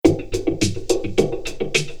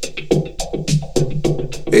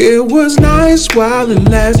It was nice while it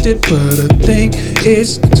lasted, but I think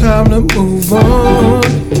it's time to move on.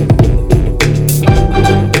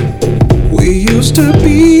 We used to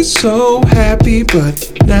be so happy,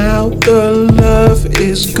 but now the love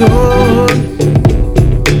is gone.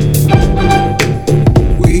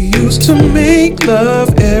 We used to make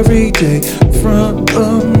love every day from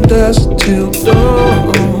dusk till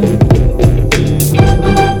dawn.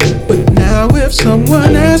 But now if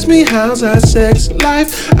someone asks me how's our sex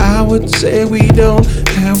life, I would say we don't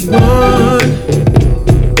have one.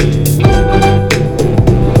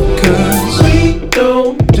 'Cause we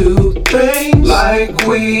don't do things like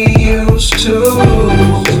we used to.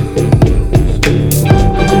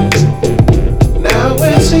 Now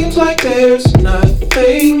it seems like there's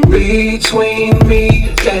nothing between me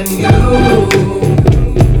and you.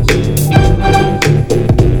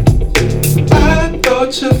 I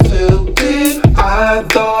thought you felt it, I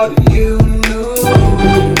thought you knew.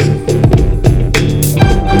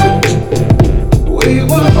 We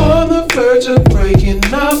were on the verge of breaking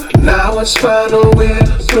up, now it's final, we're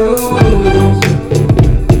through.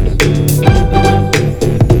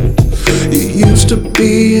 You used to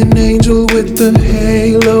be an angel with a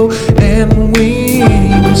halo and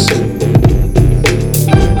wings,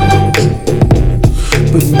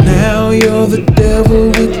 but now you're the devil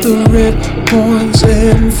with the red horns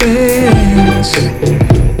and fangs.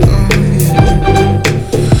 Oh yeah,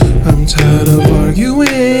 I'm tired of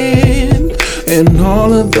arguing and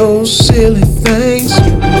all of those silly things.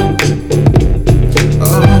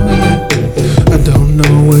 Oh yeah, I don't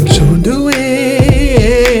know what you're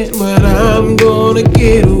doing, but I'm gonna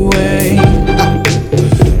get away.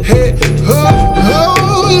 Hey,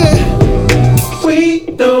 oh yeah. We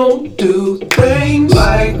don't do things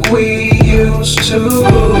like we used to.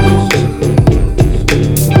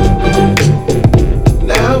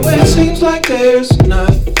 Now it seems like there's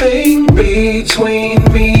nothing between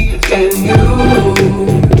me and you.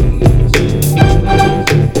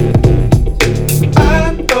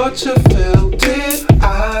 I thought you felt it, I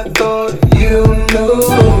thought you knew.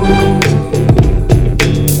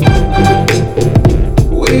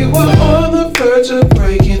 We were on the verge of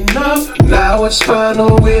breaking up, now it's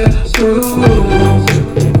final, we're through.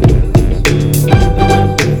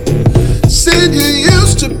 Said you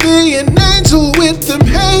used to be an angel with them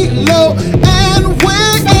halo and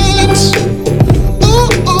wings. Ooh,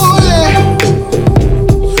 ooh, yeah.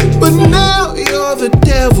 But now you're the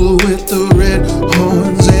devil with the red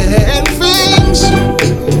horns and fangs.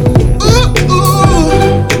 Ooh, ooh.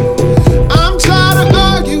 I'm tired of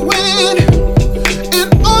arguing and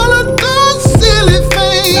all of those silly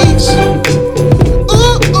things.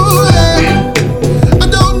 Ooh, ooh, yeah. I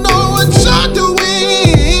don't know what you're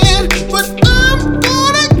doing, but I'm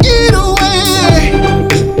gonna get away.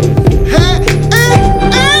 Hey, hey,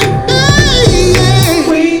 hey, hey, yeah.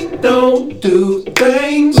 We don't do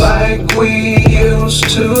things like we used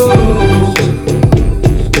to.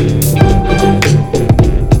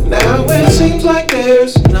 Now it seems like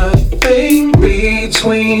there's nothing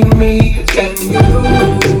between me and you.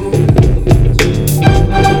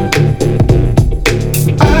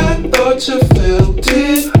 I thought you felt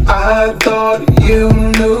it, I thought you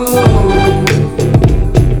knew.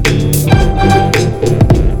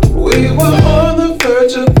 We were on the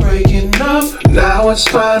verge of breaking up, now it's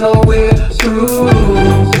final, we're through.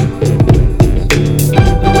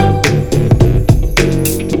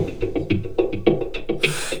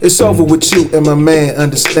 It's over with you and my man,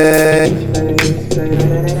 understand?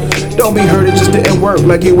 Don't be hurt, it just didn't work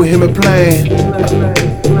like you and him had planned.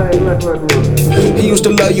 He used to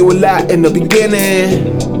love you a lot in the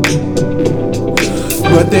beginning,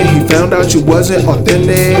 but then he found out you wasn't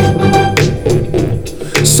authentic.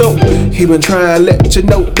 So he been trying to let you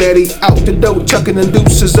know that he out the door, chucking the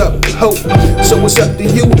deuces up hope. So it's up to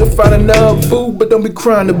you to find another fool, but don't be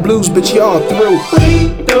crying the blues, bitch, y'all through.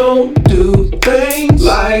 We don't do things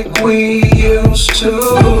like we used to.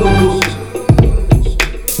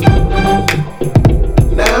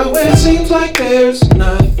 Now it seems like there's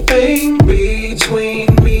nothing between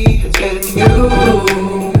me and you.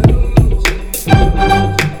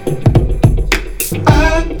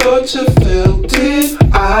 I thought you felt it,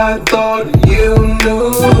 I thought you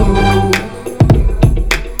knew.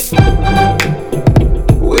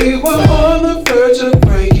 We were on the verge of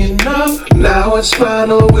breaking up, now it's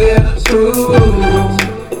final, we're through.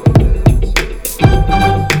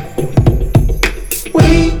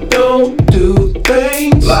 We don't do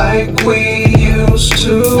things like we used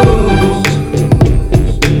to.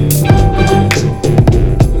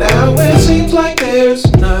 Now it seems like there's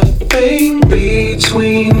nothing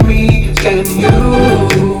between me and you.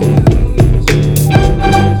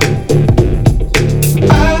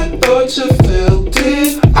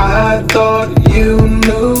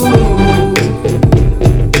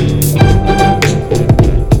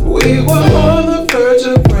 We were on the verge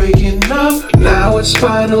of breaking up. Now it's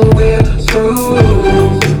final, we're through.